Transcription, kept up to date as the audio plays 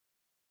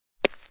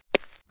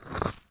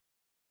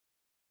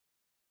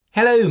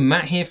Hello,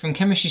 Matt here from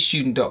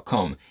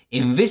ChemistryStudent.com.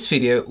 In this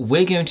video,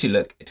 we're going to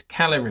look at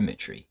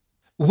calorimetry.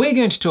 We're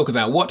going to talk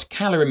about what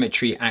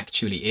calorimetry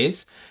actually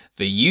is,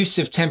 the use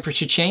of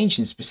temperature change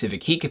and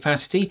specific heat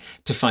capacity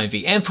to find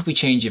the enthalpy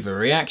change of a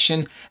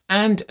reaction,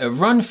 and a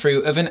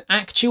run-through of an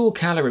actual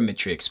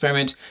calorimetry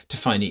experiment to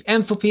find the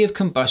enthalpy of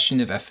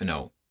combustion of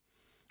ethanol.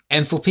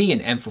 Enthalpy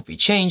and enthalpy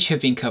change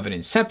have been covered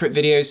in separate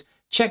videos.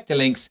 Check the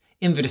links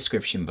in the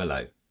description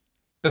below.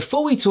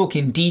 Before we talk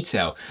in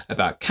detail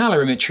about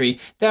calorimetry,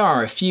 there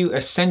are a few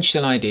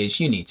essential ideas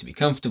you need to be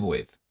comfortable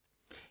with.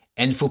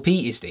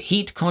 Enthalpy is the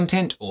heat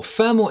content or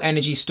thermal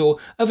energy store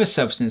of a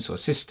substance or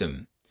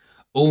system.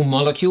 All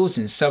molecules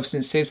and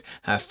substances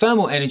have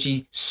thermal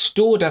energy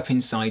stored up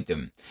inside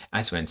them,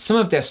 as when some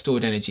of their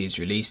stored energy is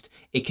released,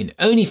 it can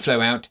only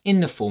flow out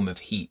in the form of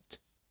heat.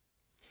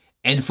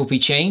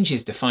 Enthalpy change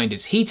is defined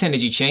as heat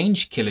energy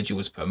change,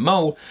 kilojoules per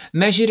mole,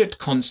 measured at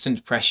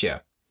constant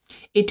pressure.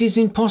 It is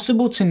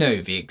impossible to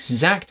know the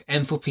exact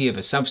enthalpy of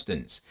a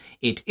substance.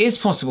 It is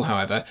possible,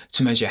 however,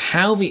 to measure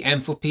how the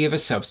enthalpy of a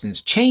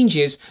substance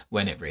changes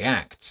when it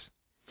reacts.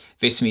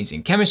 This means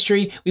in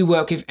chemistry, we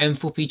work with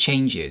enthalpy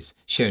changes,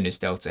 shown as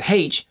delta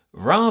H,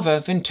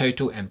 rather than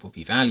total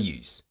enthalpy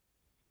values.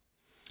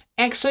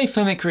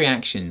 Exothermic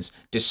reactions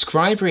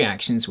describe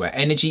reactions where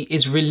energy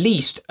is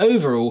released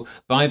overall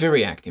by the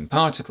reacting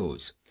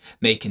particles,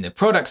 making the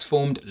products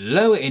formed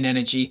lower in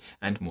energy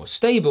and more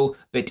stable,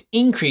 but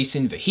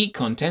increasing the heat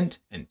content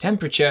and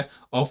temperature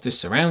of the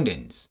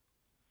surroundings.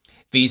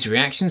 These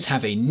reactions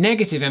have a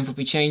negative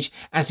enthalpy change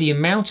as the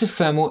amount of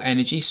thermal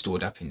energy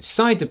stored up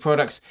inside the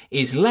products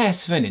is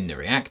less than in the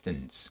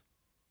reactants.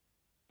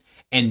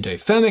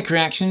 Endothermic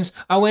reactions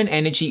are when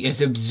energy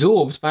is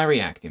absorbed by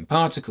reacting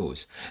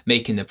particles,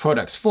 making the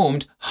products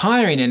formed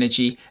higher in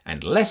energy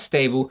and less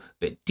stable,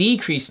 but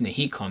decreasing the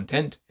heat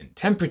content and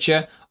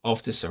temperature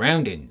of the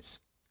surroundings.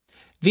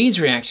 These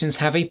reactions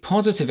have a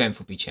positive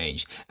enthalpy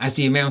change as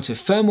the amount of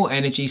thermal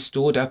energy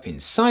stored up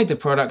inside the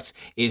products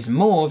is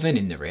more than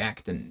in the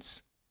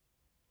reactants.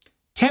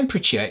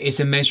 Temperature is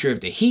a measure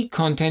of the heat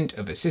content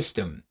of a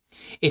system.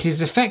 It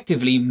is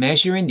effectively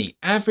measuring the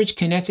average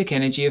kinetic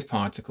energy of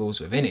particles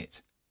within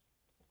it.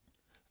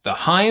 The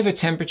higher the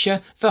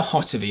temperature, the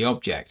hotter the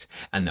object,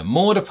 and the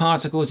more the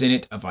particles in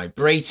it are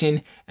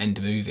vibrating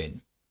and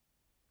moving.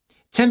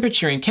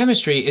 Temperature in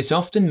chemistry is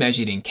often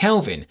measured in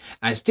Kelvin,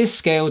 as this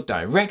scale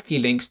directly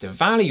links the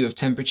value of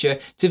temperature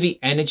to the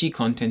energy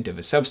content of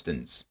a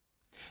substance.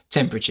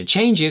 Temperature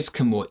changes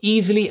can more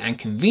easily and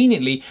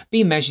conveniently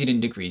be measured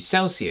in degrees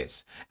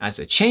Celsius, as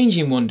a change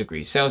in 1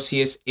 degree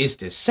Celsius is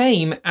the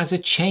same as a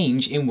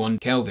change in 1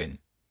 Kelvin.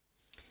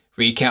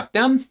 Recap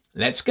done?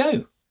 Let's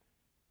go!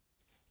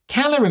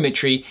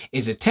 Calorimetry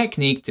is a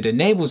technique that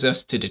enables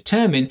us to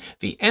determine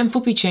the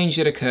enthalpy change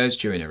that occurs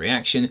during a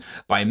reaction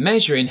by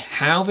measuring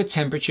how the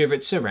temperature of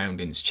its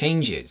surroundings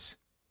changes.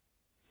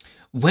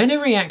 When a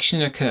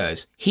reaction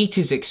occurs, heat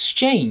is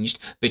exchanged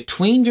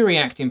between the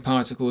reacting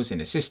particles in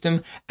a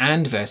system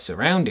and their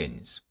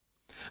surroundings.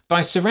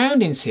 By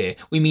surroundings here,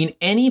 we mean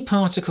any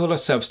particle or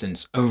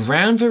substance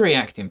around the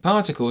reacting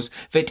particles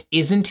that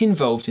isn't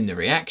involved in the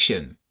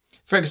reaction.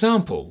 For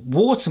example,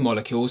 water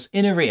molecules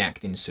in a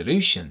reacting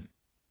solution.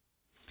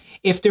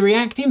 If the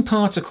reacting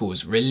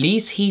particles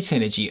release heat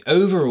energy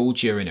overall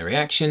during a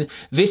reaction,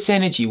 this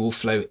energy will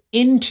flow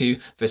into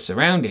the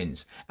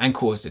surroundings and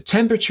cause the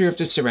temperature of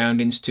the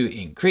surroundings to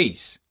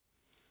increase.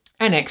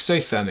 An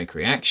exothermic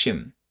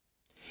reaction.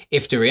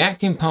 If the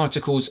reacting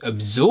particles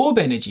absorb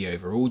energy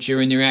overall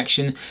during the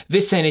reaction,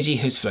 this energy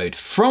has flowed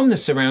from the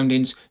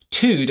surroundings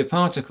to the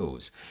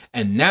particles,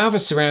 and now the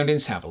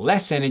surroundings have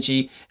less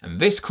energy, and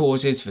this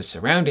causes the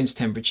surroundings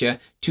temperature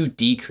to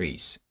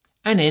decrease.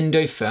 An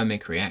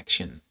endothermic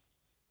reaction.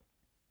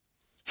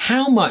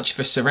 How much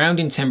the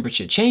surrounding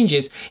temperature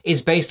changes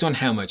is based on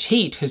how much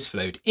heat has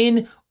flowed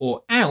in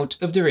or out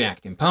of the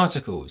reacting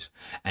particles,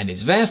 and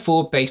is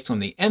therefore based on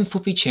the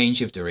enthalpy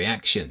change of the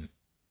reaction.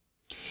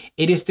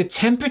 It is the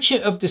temperature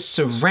of the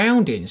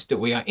surroundings that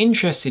we are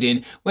interested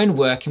in when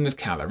working with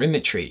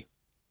calorimetry.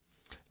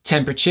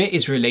 Temperature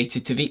is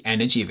related to the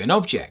energy of an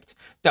object.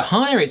 The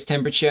higher its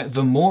temperature,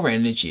 the more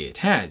energy it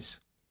has.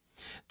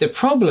 The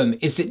problem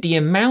is that the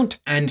amount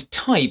and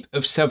type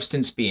of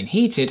substance being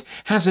heated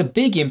has a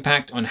big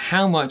impact on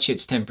how much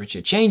its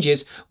temperature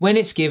changes when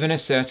it's given a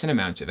certain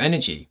amount of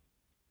energy.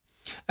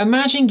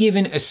 Imagine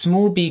giving a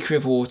small beaker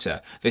of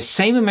water the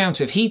same amount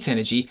of heat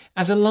energy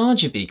as a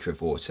larger beaker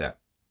of water.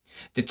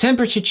 The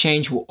temperature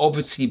change will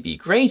obviously be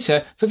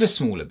greater for the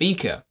smaller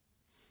beaker.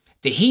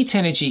 The heat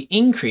energy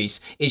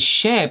increase is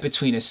shared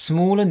between a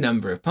smaller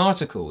number of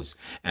particles,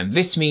 and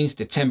this means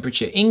the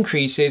temperature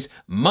increases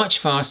much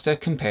faster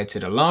compared to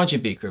the larger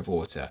beaker of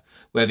water,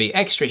 where the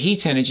extra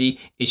heat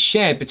energy is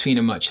shared between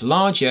a much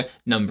larger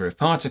number of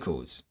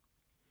particles.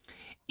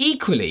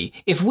 Equally,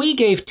 if we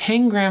gave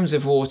 10 grams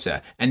of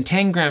water and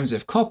 10 grams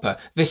of copper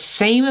the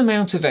same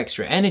amount of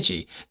extra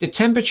energy, the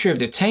temperature of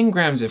the 10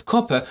 grams of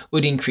copper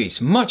would increase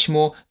much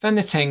more than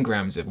the 10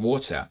 grams of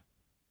water.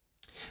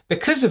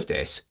 Because of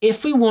this,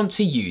 if we want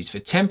to use the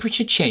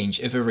temperature change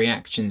of a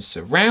reaction's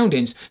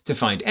surroundings to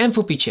find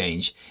enthalpy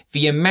change,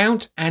 the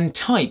amount and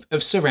type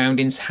of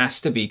surroundings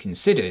has to be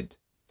considered.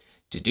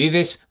 To do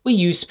this, we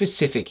use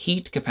specific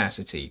heat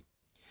capacity.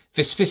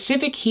 The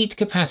specific heat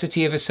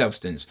capacity of a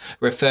substance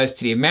refers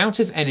to the amount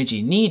of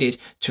energy needed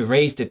to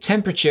raise the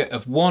temperature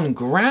of 1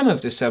 gram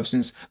of the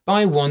substance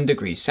by 1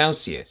 degree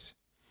Celsius.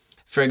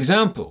 For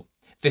example,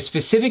 the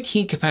specific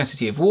heat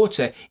capacity of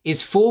water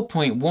is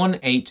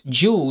 4.18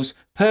 joules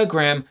per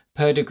gram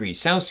per degree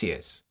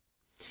Celsius.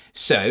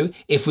 So,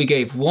 if we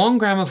gave 1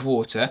 gram of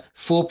water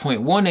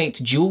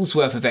 4.18 joules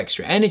worth of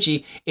extra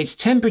energy, its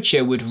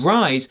temperature would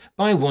rise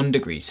by 1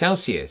 degree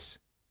Celsius.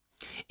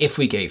 If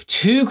we gave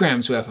 2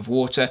 grams worth of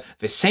water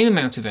the same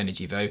amount of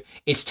energy though,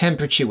 its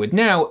temperature would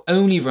now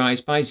only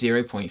rise by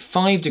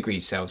 0.5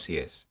 degrees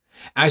Celsius,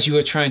 as you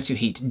are trying to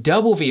heat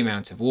double the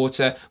amount of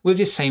water with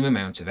the same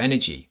amount of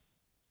energy.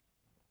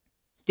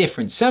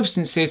 Different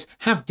substances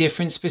have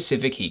different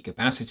specific heat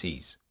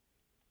capacities.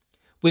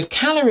 With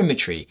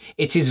calorimetry,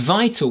 it is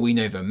vital we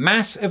know the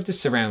mass of the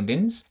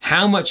surroundings,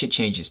 how much it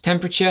changes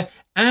temperature,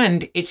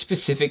 and its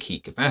specific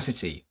heat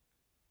capacity.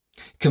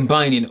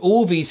 Combining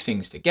all these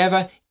things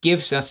together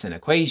gives us an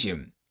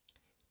equation.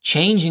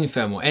 Change in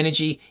thermal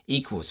energy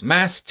equals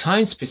mass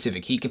times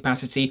specific heat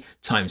capacity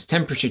times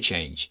temperature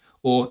change,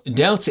 or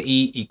delta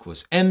E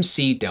equals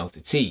mc delta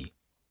T.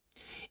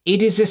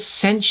 It is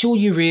essential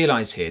you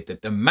realize here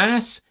that the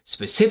mass,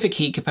 specific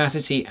heat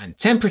capacity, and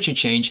temperature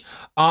change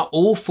are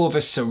all for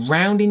the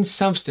surrounding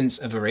substance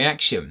of a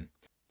reaction.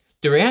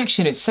 The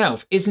reaction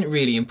itself isn't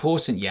really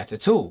important yet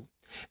at all.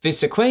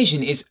 This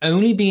equation is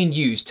only being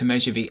used to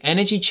measure the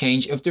energy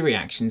change of the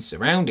reaction's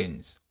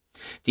surroundings.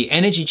 The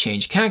energy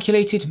change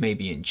calculated may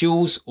be in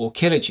joules or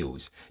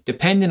kilojoules,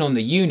 depending on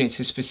the units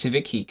of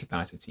specific heat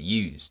capacity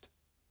used.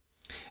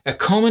 A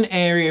common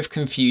area of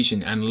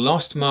confusion and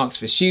lost marks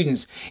for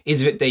students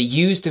is that they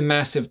use the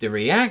mass of the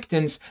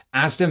reactants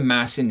as the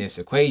mass in this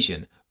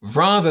equation,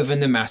 rather than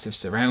the mass of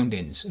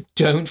surroundings.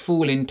 Don't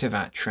fall into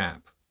that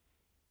trap.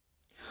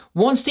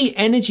 Once the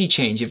energy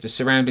change of the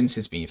surroundings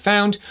has been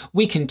found,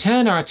 we can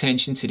turn our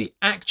attention to the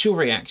actual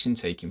reaction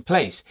taking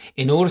place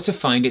in order to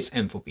find its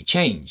enthalpy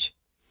change.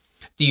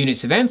 The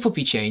units of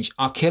enthalpy change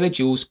are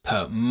kilojoules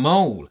per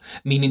mole,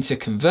 meaning to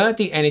convert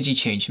the energy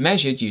change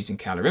measured using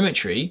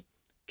calorimetry,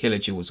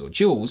 kilojoules or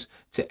joules,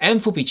 to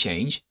enthalpy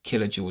change,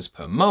 kilojoules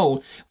per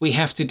mole, we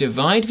have to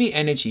divide the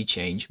energy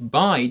change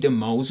by the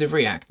moles of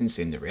reactants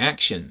in the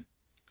reaction.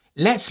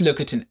 Let's look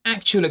at an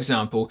actual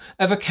example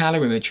of a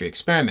calorimetry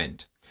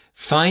experiment,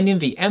 finding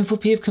the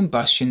enthalpy of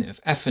combustion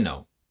of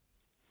ethanol.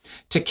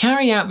 To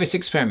carry out this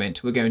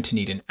experiment, we're going to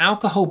need an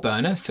alcohol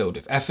burner filled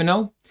with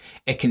ethanol,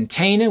 a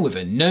container with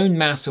a known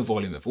mass or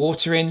volume of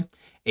water in,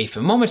 a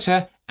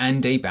thermometer,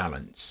 and a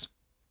balance.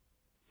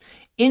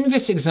 In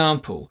this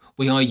example,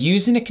 we are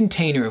using a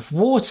container of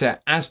water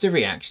as the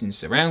reaction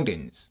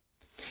surroundings.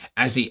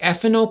 As the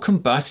ethanol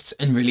combusts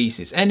and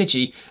releases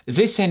energy,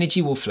 this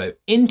energy will flow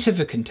into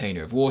the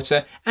container of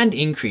water and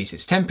increase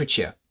its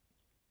temperature.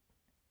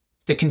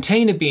 The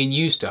container being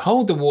used to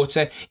hold the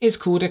water is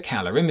called a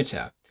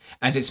calorimeter,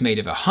 as it's made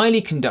of a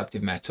highly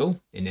conductive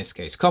metal, in this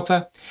case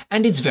copper,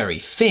 and is very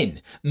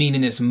thin,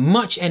 meaning as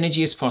much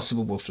energy as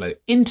possible will flow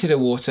into the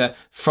water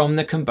from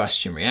the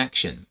combustion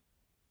reaction.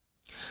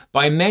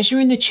 By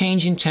measuring the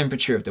change in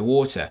temperature of the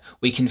water,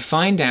 we can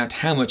find out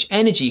how much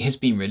energy has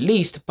been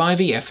released by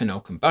the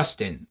ethanol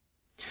combusting.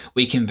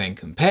 We can then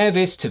compare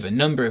this to the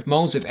number of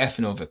moles of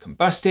ethanol that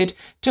combusted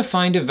to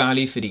find a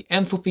value for the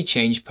enthalpy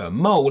change per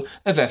mole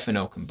of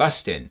ethanol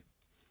combusting.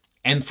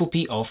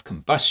 Enthalpy of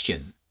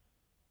combustion.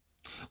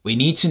 We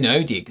need to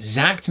know the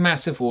exact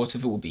mass of water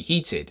that will be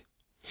heated.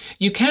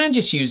 You can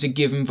just use a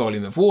given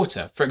volume of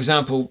water, for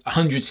example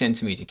 100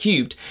 centimeter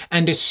cubed,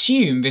 and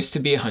assume this to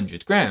be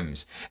 100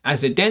 grams,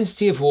 as the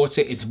density of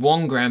water is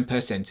 1 gram per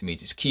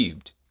centimeters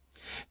cubed.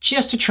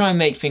 Just to try and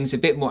make things a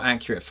bit more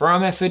accurate for our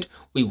method,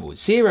 we will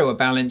zero a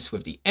balance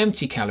with the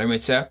empty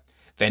calorimeter,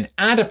 then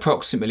add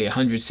approximately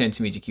 100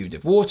 centimeter cubed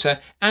of water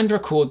and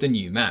record the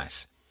new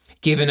mass,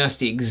 giving us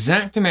the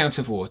exact amount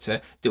of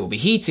water that will be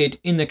heated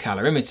in the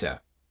calorimeter.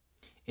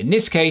 In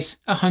this case,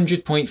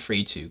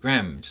 100.32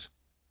 grams.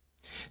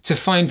 To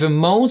find the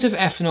moles of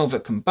ethanol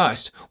that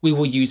combust, we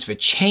will use the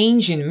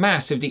change in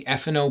mass of the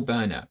ethanol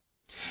burner.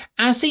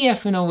 As the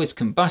ethanol is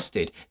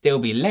combusted, there will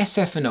be less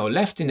ethanol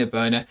left in the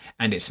burner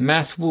and its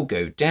mass will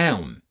go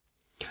down.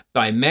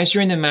 By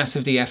measuring the mass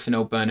of the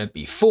ethanol burner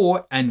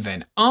before and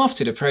then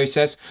after the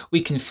process,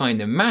 we can find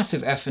the mass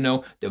of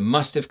ethanol that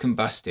must have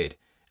combusted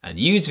and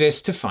use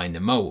this to find the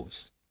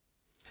moles.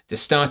 The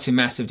starting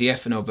mass of the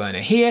ethanol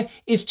burner here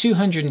is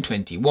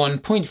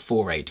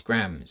 221.48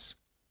 grams.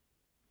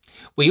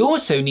 We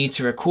also need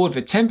to record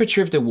the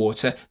temperature of the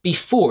water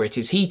before it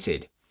is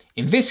heated,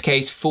 in this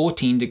case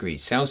 14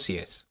 degrees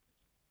Celsius.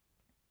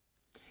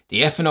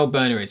 The ethanol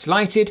burner is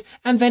lighted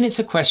and then it's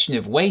a question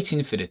of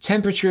waiting for the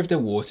temperature of the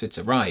water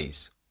to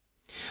rise.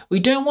 We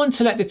don't want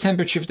to let the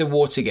temperature of the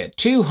water get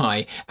too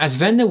high, as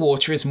then the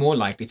water is more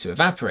likely to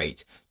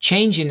evaporate,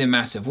 changing the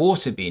mass of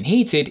water being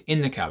heated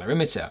in the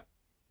calorimeter.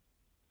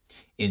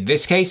 In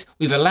this case,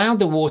 we've allowed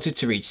the water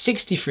to reach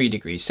 63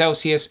 degrees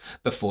Celsius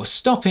before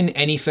stopping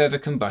any further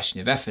combustion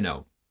of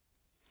ethanol.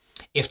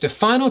 If the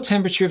final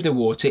temperature of the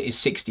water is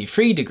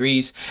 63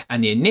 degrees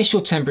and the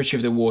initial temperature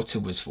of the water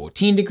was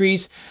 14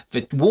 degrees,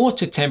 the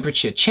water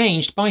temperature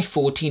changed by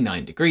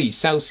 49 degrees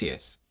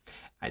Celsius.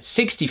 At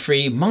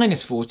 63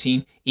 minus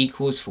 14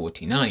 equals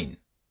 49.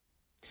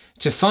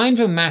 To find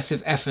the mass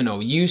of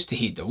ethanol used to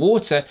heat the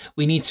water,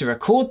 we need to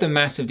record the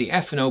mass of the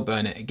ethanol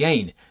burner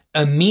again,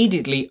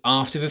 immediately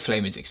after the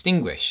flame is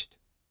extinguished.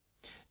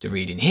 The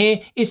reading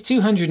here is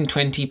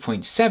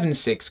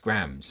 220.76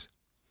 grams.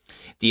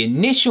 The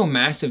initial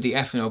mass of the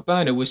ethanol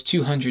burner was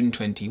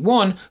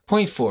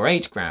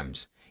 221.48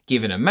 grams,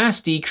 giving a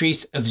mass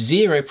decrease of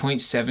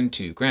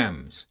 0.72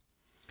 grams.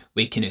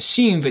 We can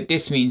assume that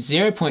this means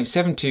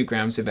 0.72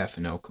 grams of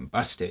ethanol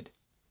combusted.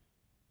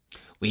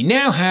 We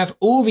now have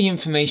all the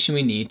information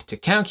we need to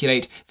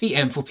calculate the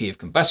enthalpy of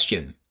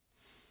combustion.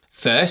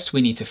 First,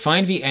 we need to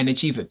find the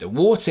energy that the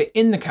water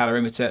in the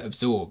calorimeter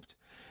absorbed.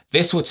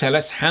 This will tell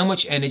us how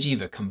much energy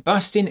the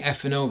combusting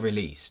ethanol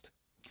released.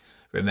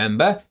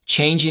 Remember,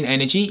 change in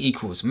energy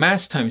equals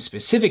mass times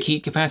specific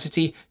heat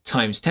capacity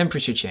times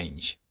temperature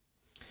change.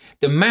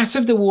 The mass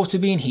of the water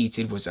being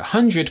heated was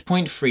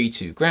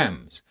 100.32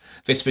 grams.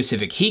 The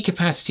specific heat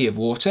capacity of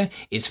water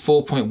is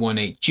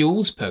 4.18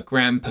 joules per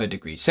gram per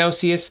degree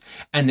Celsius,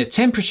 and the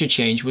temperature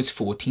change was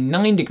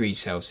 49 degrees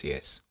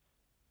Celsius.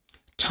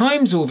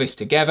 Times all this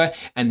together,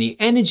 and the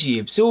energy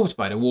absorbed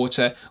by the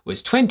water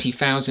was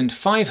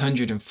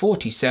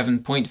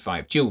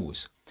 20,547.5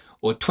 joules,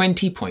 or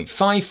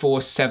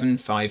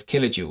 20.5475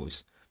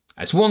 kilojoules,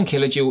 as 1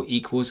 kilojoule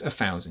equals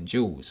 1,000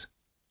 joules.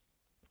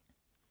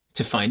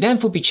 To find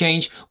enthalpy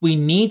change, we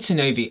need to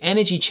know the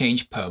energy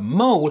change per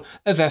mole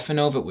of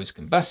ethanol that was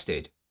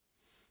combusted.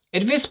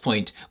 At this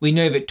point, we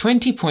know that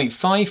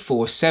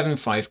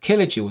 20.5475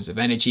 kilojoules of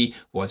energy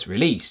was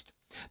released,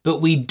 but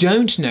we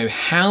don't know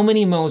how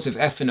many moles of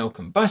ethanol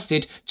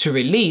combusted to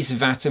release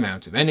that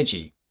amount of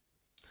energy.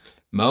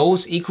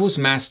 Moles equals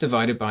mass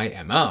divided by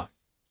mR.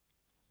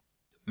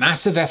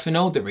 Mass of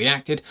ethanol that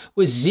reacted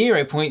was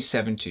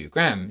 0.72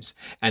 grams,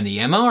 and the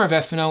mR of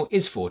ethanol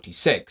is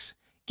 46,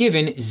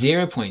 given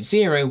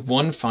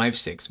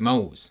 0.0156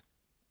 moles.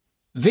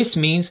 This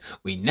means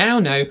we now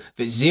know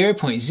that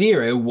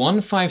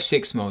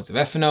 0.0156 moles of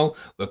ethanol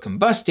were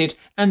combusted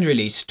and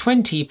released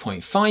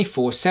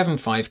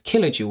 20.5475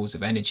 kilojoules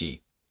of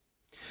energy.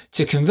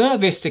 To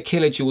convert this to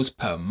kilojoules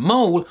per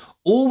mole,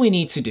 all we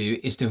need to do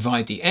is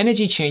divide the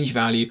energy change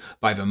value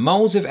by the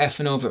moles of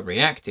ethanol that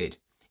reacted.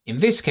 In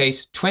this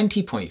case,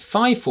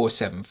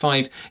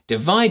 20.5475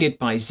 divided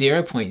by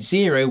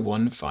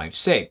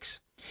 0.0156.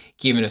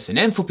 Giving us an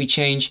enthalpy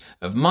change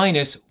of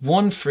minus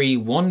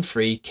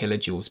 1313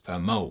 kilojoules per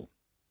mole.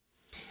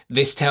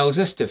 This tells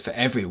us that for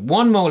every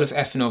 1 mole of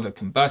ethanol that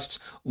combusts,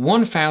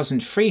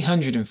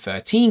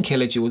 1,313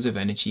 kilojoules of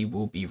energy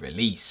will be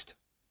released.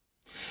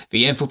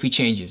 The enthalpy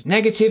change is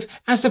negative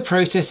as the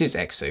process is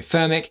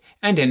exothermic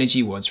and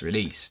energy was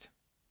released.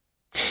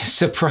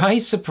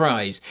 Surprise,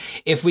 surprise,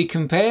 if we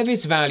compare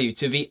this value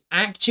to the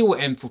actual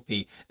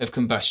enthalpy of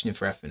combustion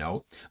for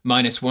ethanol,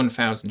 minus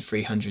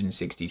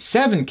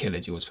 1,367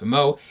 kilojoules per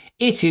mole,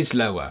 it is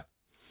lower.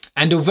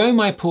 And although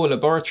my poor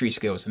laboratory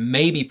skills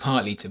may be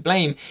partly to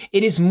blame,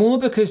 it is more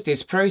because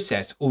this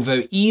process,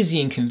 although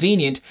easy and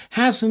convenient,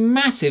 has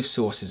massive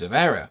sources of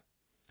error.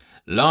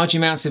 Large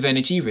amounts of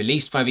energy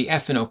released by the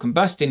ethanol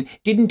combustion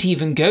didn't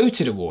even go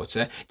to the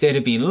water, that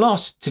had been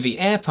lost to the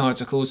air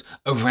particles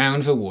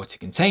around the water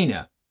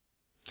container.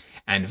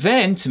 And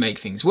then, to make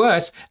things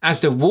worse,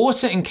 as the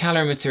water and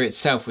calorimeter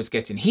itself was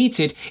getting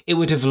heated, it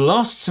would have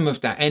lost some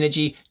of that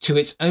energy to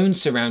its own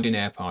surrounding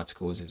air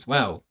particles as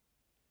well.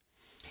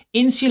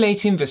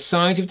 Insulating the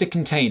sides of the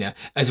container,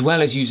 as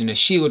well as using a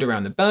shield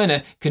around the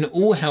burner, can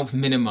all help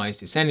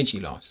minimize this energy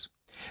loss.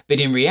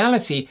 But in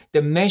reality,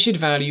 the measured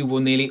value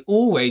will nearly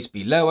always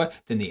be lower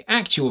than the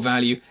actual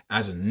value,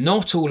 as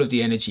not all of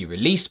the energy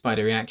released by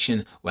the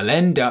reaction will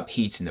end up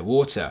heating the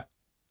water.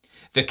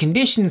 The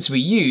conditions we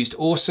used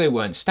also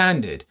weren't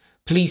standard.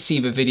 Please see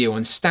the video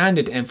on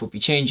standard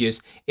enthalpy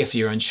changes if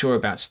you're unsure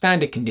about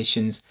standard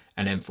conditions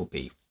and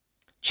enthalpy.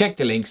 Check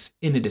the links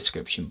in the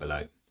description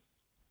below.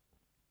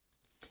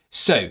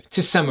 So,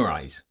 to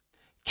summarize,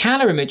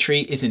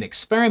 calorimetry is an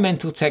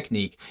experimental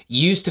technique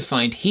used to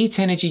find heat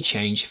energy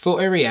change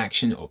for a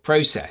reaction or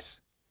process.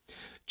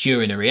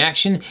 During a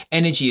reaction,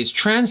 energy is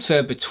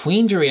transferred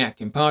between the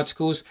reacting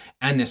particles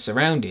and the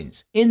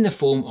surroundings in the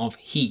form of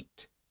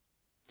heat.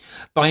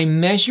 By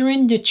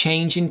measuring the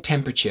change in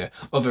temperature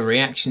of a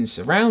reaction's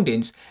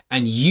surroundings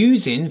and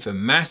using the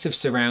mass of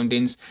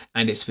surroundings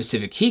and its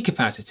specific heat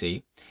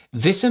capacity,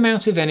 this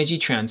amount of energy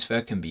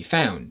transfer can be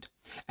found,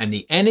 and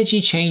the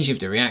energy change of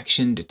the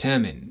reaction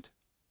determined.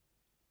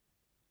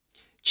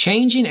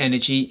 Change in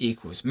energy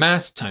equals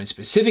mass times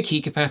specific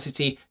heat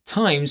capacity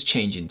times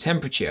change in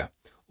temperature,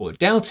 or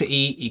delta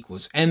E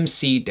equals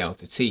mc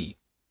delta T.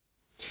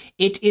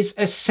 It is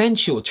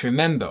essential to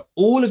remember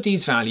all of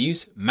these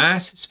values,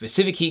 mass,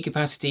 specific heat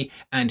capacity,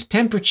 and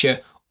temperature,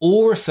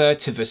 all refer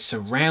to the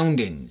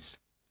surroundings.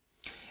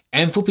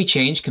 Enthalpy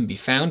change can be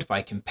found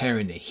by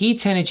comparing the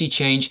heat energy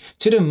change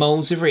to the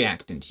moles of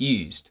reactant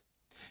used.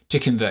 To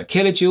convert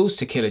kilojoules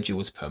to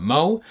kilojoules per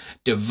mole,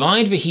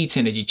 divide the heat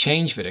energy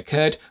change that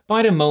occurred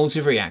by the moles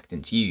of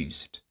reactant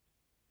used.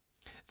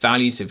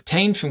 Values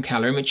obtained from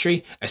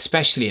calorimetry,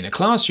 especially in a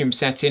classroom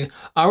setting,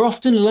 are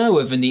often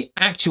lower than the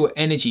actual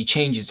energy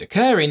changes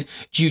occurring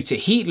due to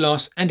heat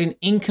loss and an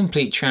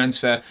incomplete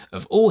transfer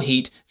of all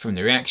heat from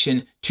the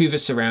reaction to the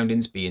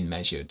surroundings being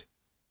measured.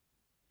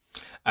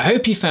 I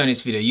hope you found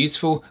this video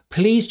useful.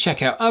 Please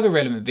check out other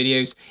relevant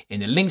videos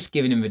in the links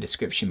given in the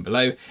description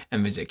below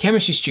and visit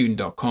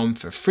chemistrystudent.com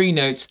for free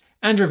notes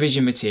and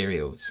revision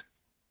materials.